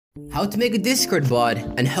How to make a Discord bot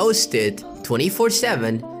and host it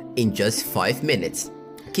 24/7 in just 5 minutes.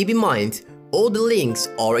 Keep in mind, all the links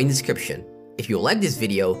are in the description. If you like this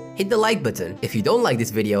video, hit the like button. If you don't like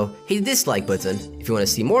this video, hit the dislike button. If you want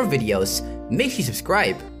to see more videos, make sure you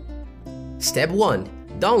subscribe. Step 1.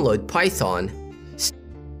 Download Python.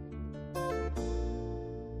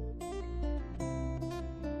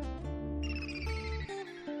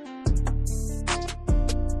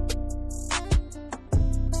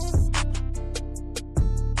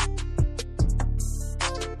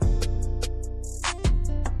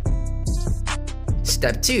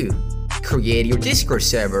 Step 2. Create your Discord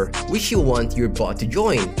server, which you want your bot to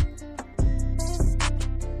join.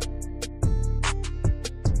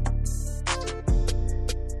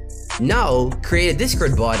 Now, create a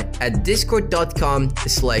Discord bot at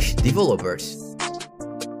discord.com/developers.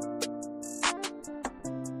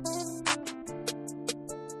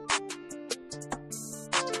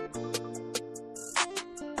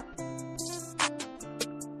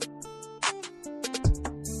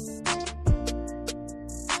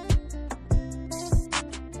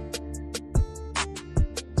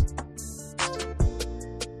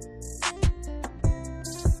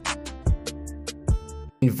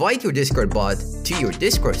 Invite your Discord bot to your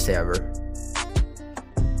Discord server.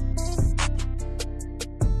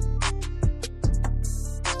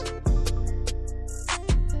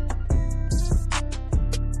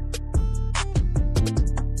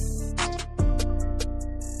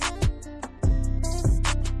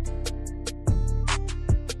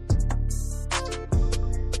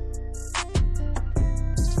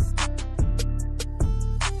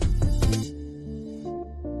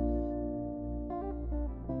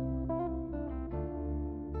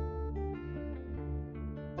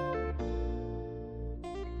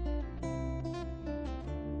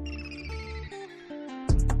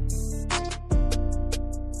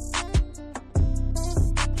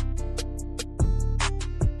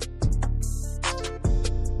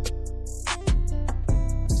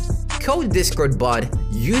 Code Discord bot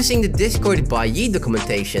using the Discord.py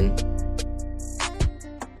documentation.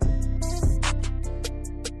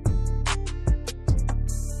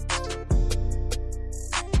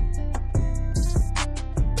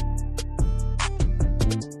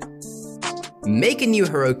 Make a new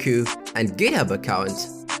Heroku and GitHub account.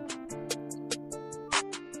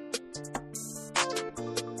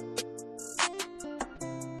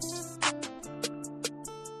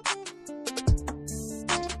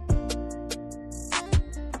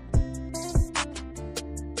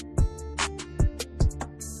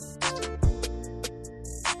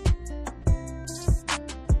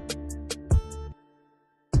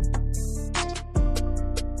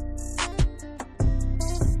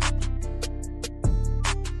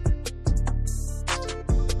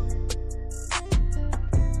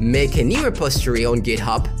 Make a new repository on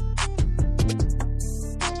GitHub.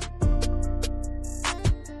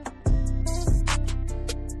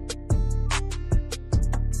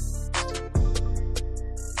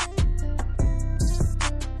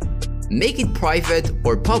 Make it private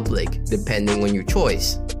or public, depending on your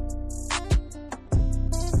choice.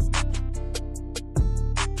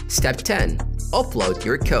 Step 10. Upload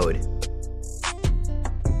your code.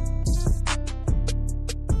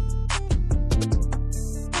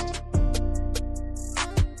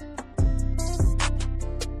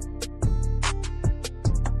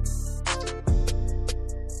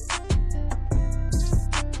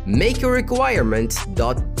 Make a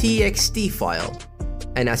requirements.txt file,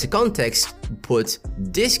 and as a context, put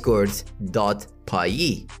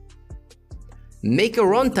discord.py. Make a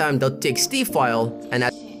runtime.txt file, and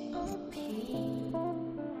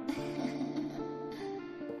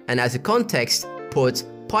as a context, put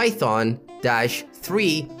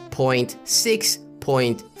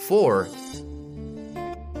python-3.6.4.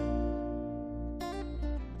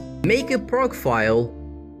 Make a proc file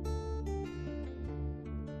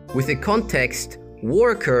with a context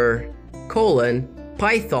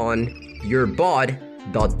worker:python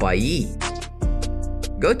yourbot.py.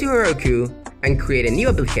 Go to Heroku and create a new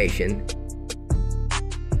application.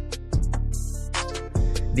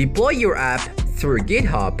 Deploy your app through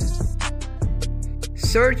GitHub.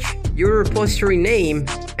 Search your repository name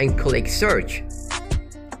and click search.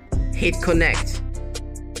 Hit connect.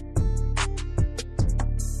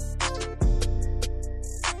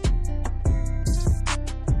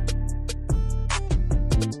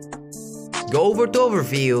 Go over to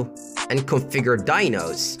Overview and configure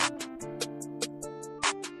dynos.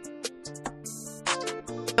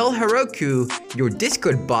 Tell Heroku your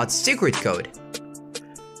Discord bot's secret code.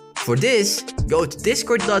 For this, go to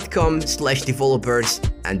discord.com/developers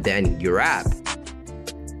and then your app.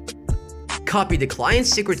 copy the client's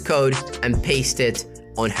secret code and paste it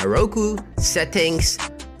on Heroku, settings,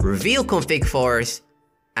 reveal config files,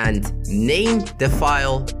 and name the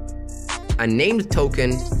file and name the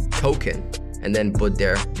token, and then put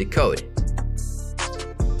there the code.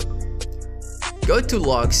 Go to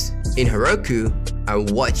logs in Heroku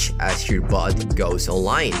and watch as your bot goes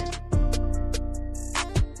online.